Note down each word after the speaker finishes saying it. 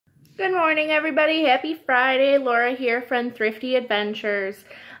Good morning, everybody. Happy Friday. Laura here from Thrifty Adventures.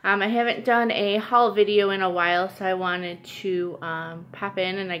 I haven't done a haul video in a while, so I wanted to pop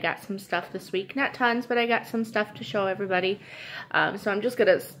in, and I got some stuff this week. Not tons, but I got some stuff to show everybody. So I'm just going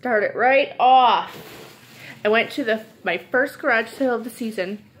to start it right off. I went to my first garage sale of the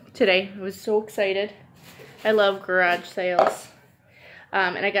season today. I was so excited. I love garage sales.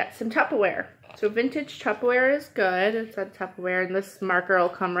 And I got some Tupperware. So vintage Tupperware is good. It's on Tupperware, and this marker will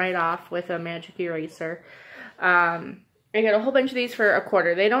come right off with a magic eraser. I got a whole bunch of these for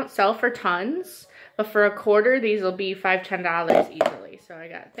 $1. They don't sell for tons, but for $1, these will be $5, $10 easily. So I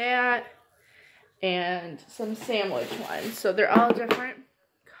got that and some sandwich ones. So they're all different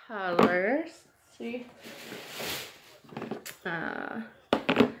colors. Let's see. 4.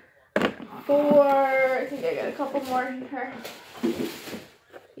 I think I got a couple more here.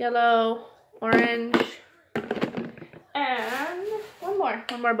 Yellow, orange, and one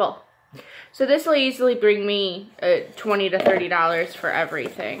more bowl. So this will easily bring me $20 to $30 for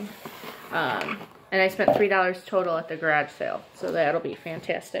everything. And I spent $3 total at the garage sale, so that'll be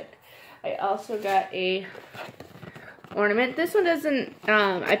fantastic. I also got a ornament. This one doesn't,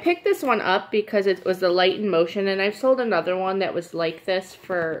 I picked this one up because it was the Light in Motion, and I've sold another one that was like this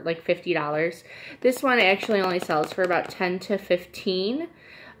for like $50. This one actually only sells for about 10 to 15.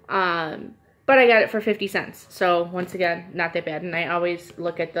 But I got it for 50 cents. So once again, not that bad. And I always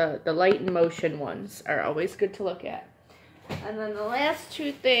look at the Light in Motion ones are always good to look at. And then the last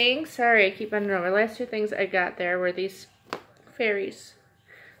two things, sorry, I keep bending over. The last two things I got there were these fairies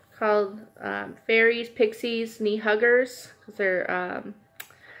called Fairies, Pixies, Knee Huggers, because their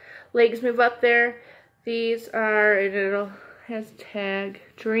legs move up there. These are, and it has tag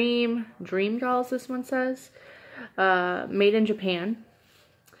Dream Dolls, this one says. Made in Japan.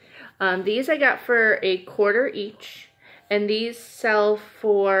 These I got for $1 each, and these sell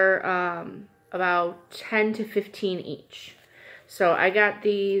for about 10 to 15 each. So I got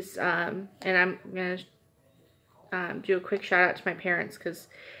these, and I'm going to do a quick shout out to my parents, because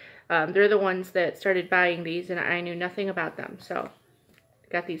they're the ones that started buying these, and I knew nothing about them. So I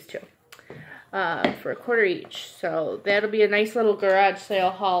got these two for $1 each. So that'll be a nice little garage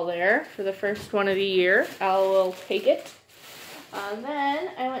sale haul there for the first one of the year. I will take it. Then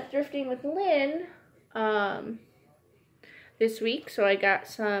I went thrifting with Lynn this week, so I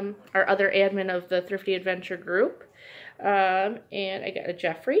got our other admin of the Thrifty Adventure group, and I got a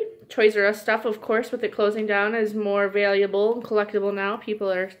Jeffrey. Toys R Us stuff, of course, with it closing down, is more valuable and collectible now. People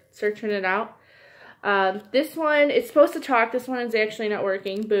are searching it out. This one, it's supposed to talk. This one is actually not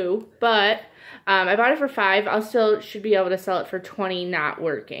working, boo, but I bought it for $5. I'll still should be able to sell it for $20 not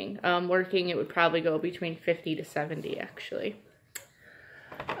working. Working, it would probably go between $50 to $70 actually.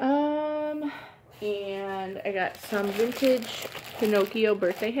 And I got some vintage Pinocchio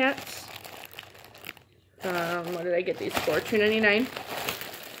birthday hats. What did I get these for? $2.99.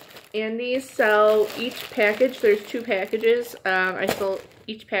 And these sell each package. There's 2 packages.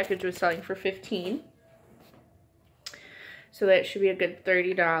 Each package was selling for $15. So that should be a good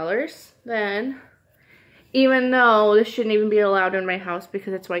 $30. Then, even though this shouldn't even be allowed in my house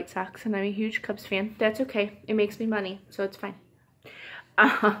because it's White Sox and I'm a huge Cubs fan, that's okay. It makes me money, so it's fine.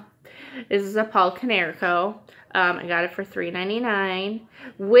 This is a Paul Canerico. I got it for $3.99.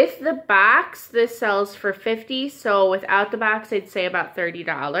 With the box, this sells for $50. So without the box, I'd say about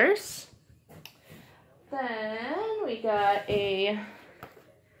 $30. Then we got a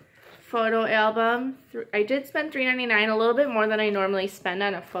photo album. I did spend $3.99, a little bit more than I normally spend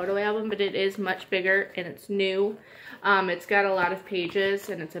on a photo album, but it is much bigger and it's new. It's got a lot of pages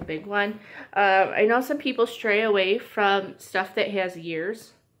and it's a big one. I know some people stray away from stuff that has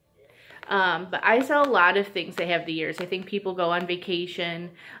years. But I sell a lot of things that have the years. I think people go on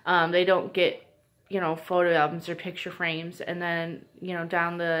vacation, they don't get, photo albums or picture frames, and then,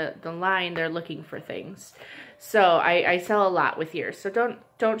 down the line, they're looking for things. So I sell a lot with years. So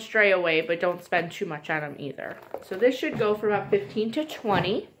don't stray away, but don't spend too much on them either. So this should go for about $15 to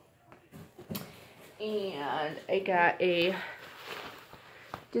 $20. And I got a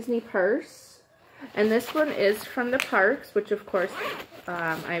Disney purse. And this one is from the parks, which of course,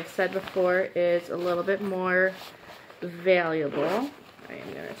 I've said before, is a little bit more valuable. I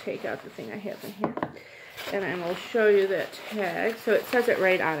am going to take out the thing I have in here. And I will show you that tag. So it says it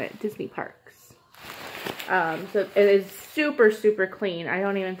right on it, Disney Parks. So it is super, super clean. I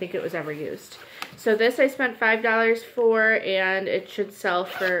don't even think it was ever used. So this I spent $5 for, and it should sell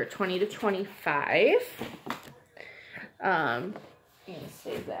for $20 to $25. I'm going to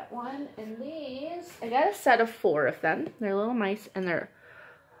save that one. And these, I got a set of 4 of them. They're little mice, and they're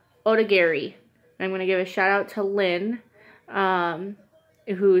Otagari. I'm going to give a shout out to Lynn.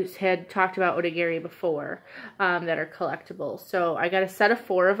 who's had talked about Otagiri before, that are collectible. So I got a set of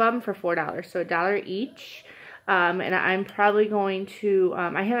 4 of them for $4, so $1 each. And I'm probably going to,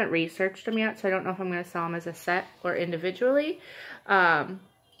 I haven't researched them yet, so I don't know if I'm going to sell them as a set or individually.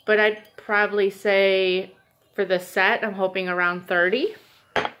 But I'd probably say for the set, I'm hoping around 30.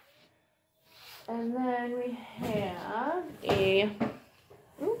 And then we have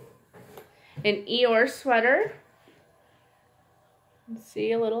an Eeyore sweater. Let's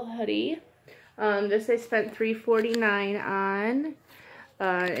see, a little hoodie. This I spent $3.49 on,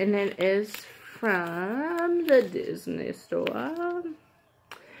 and it is from the Disney store.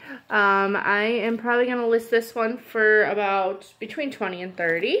 I am probably going to list this one for about between 20 and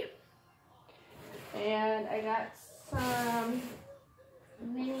 30. And I got some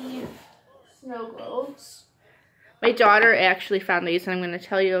mini snow globes. My daughter actually found these, and I'm going to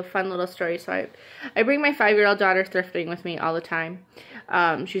tell you a fun little story. So I bring my 5-year-old daughter thrifting with me all the time.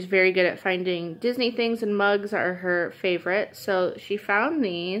 She's very good at finding Disney things, and mugs are her favorite. So she found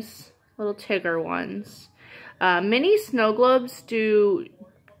these little Tigger ones. Mini snow globes do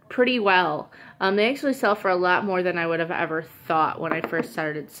pretty well. They actually sell for a lot more than I would have ever thought when I first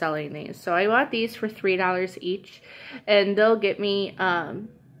started selling these. So I bought these for $3 each, and they'll get me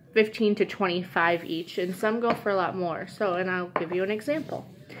 15 to 25 each, and some go for a lot more. So, and I'll give you an example.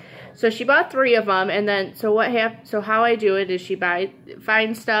 So she bought 3 of them, and then so how I do it is she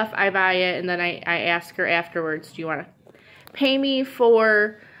finds stuff, I buy it, and then I ask her afterwards, do you want to pay me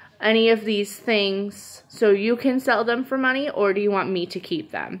for any of these things so you can sell them for money, or do you want me to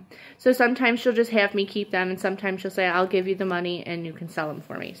keep them? So sometimes she'll just have me keep them, and sometimes she'll say, I'll give you the money and you can sell them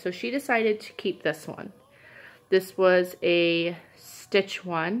for me. So she decided to keep this one. This was a Stitch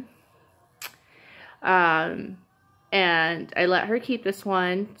one. And I let her keep this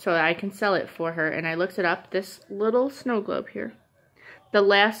one so I can sell it for her. And I looked it up. This little snow globe here, the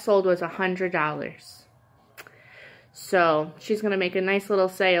last sold was $100. So she's gonna make a nice little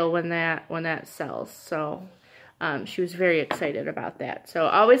sale when that sells. So she was very excited about that. So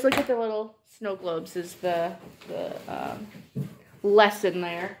always look at the little snow globes is the lesson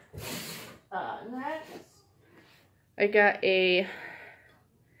there. Next, I got a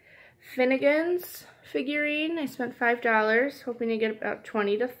Finnegan's figurine. I spent $5, hoping to get about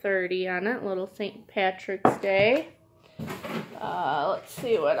 20 to 30 on it. Little St. Patrick's Day. Let's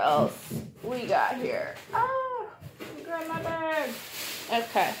see what else we got here. Oh, grab my bag.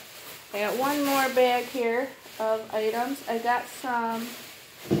 Okay, I got one more bag here of items. I got some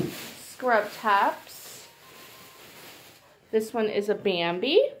scrub tops. This one is a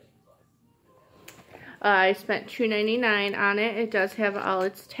Bambi. I spent $2.99 on it. It does have all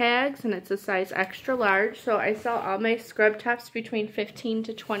its tags, and it's a size extra large. So I sell all my scrub tops between $15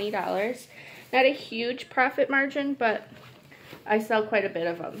 to $20. Not a huge profit margin, but I sell quite a bit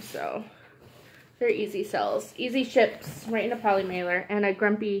of them. So they're easy sells. Easy ships right in a poly mailer, and a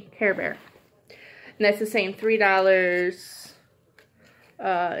Grumpy Care Bear. And that's the same, $3,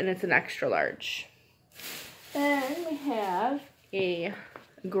 and it's an extra large. Then we have a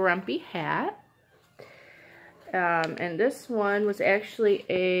Grumpy hat. And this one was actually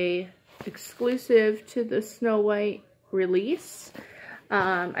a exclusive to the Snow White release.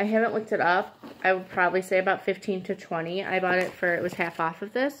 I haven't looked it up. I would probably say about 15 to 20. I bought it for, it was half off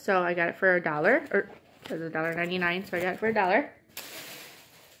of this, so I got it for $1, or it was $1.99, so I got it for $1.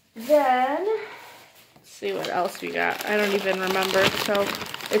 Then, let's see what else we got. I don't even remember, so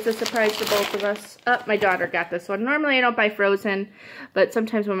it's a surprise to both of us. Oh, my daughter got this one. Normally I don't buy frozen, but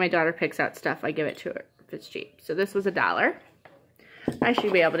sometimes when my daughter picks out stuff, I give it to her if it's cheap. So this was $1. I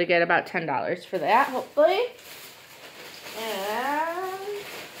should be able to get about $10 for that, hopefully. And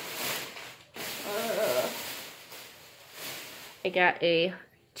I got a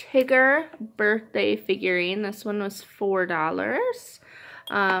Tigger birthday figurine. This one was $4.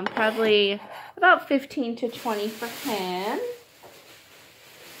 Probably about 15 to 20 for him.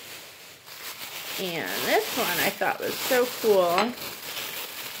 And this one I thought was so cool.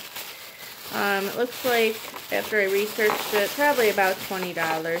 It looks like, after I researched it, probably about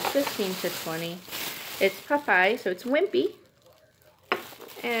 $20, 15 to 20. It's Popeye, so it's wimpy.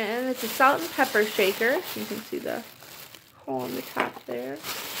 And it's a salt and pepper shaker. You can see the hole in the top there.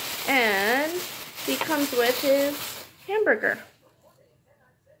 And he comes with his hamburger.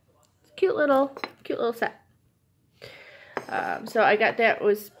 It's a cute little set. So I got that,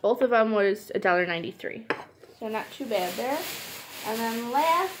 both of them was $1.93. So not too bad there. And then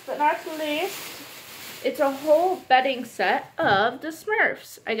last but not least, it's a whole bedding set of the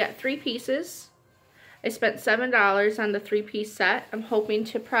Smurfs. I got 3 pieces. I spent $7 on the 3-piece set. I'm hoping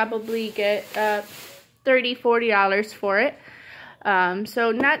to probably get $30, $40 for it.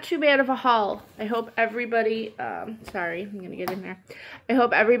 So not too bad of a haul. I hope everybody, sorry, I'm going to get in there. I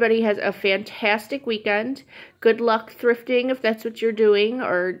hope everybody has a fantastic weekend. Good luck thrifting if that's what you're doing,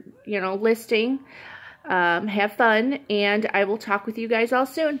 or, you know, listing. Have fun, and I will talk with you guys all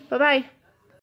soon. Bye-bye.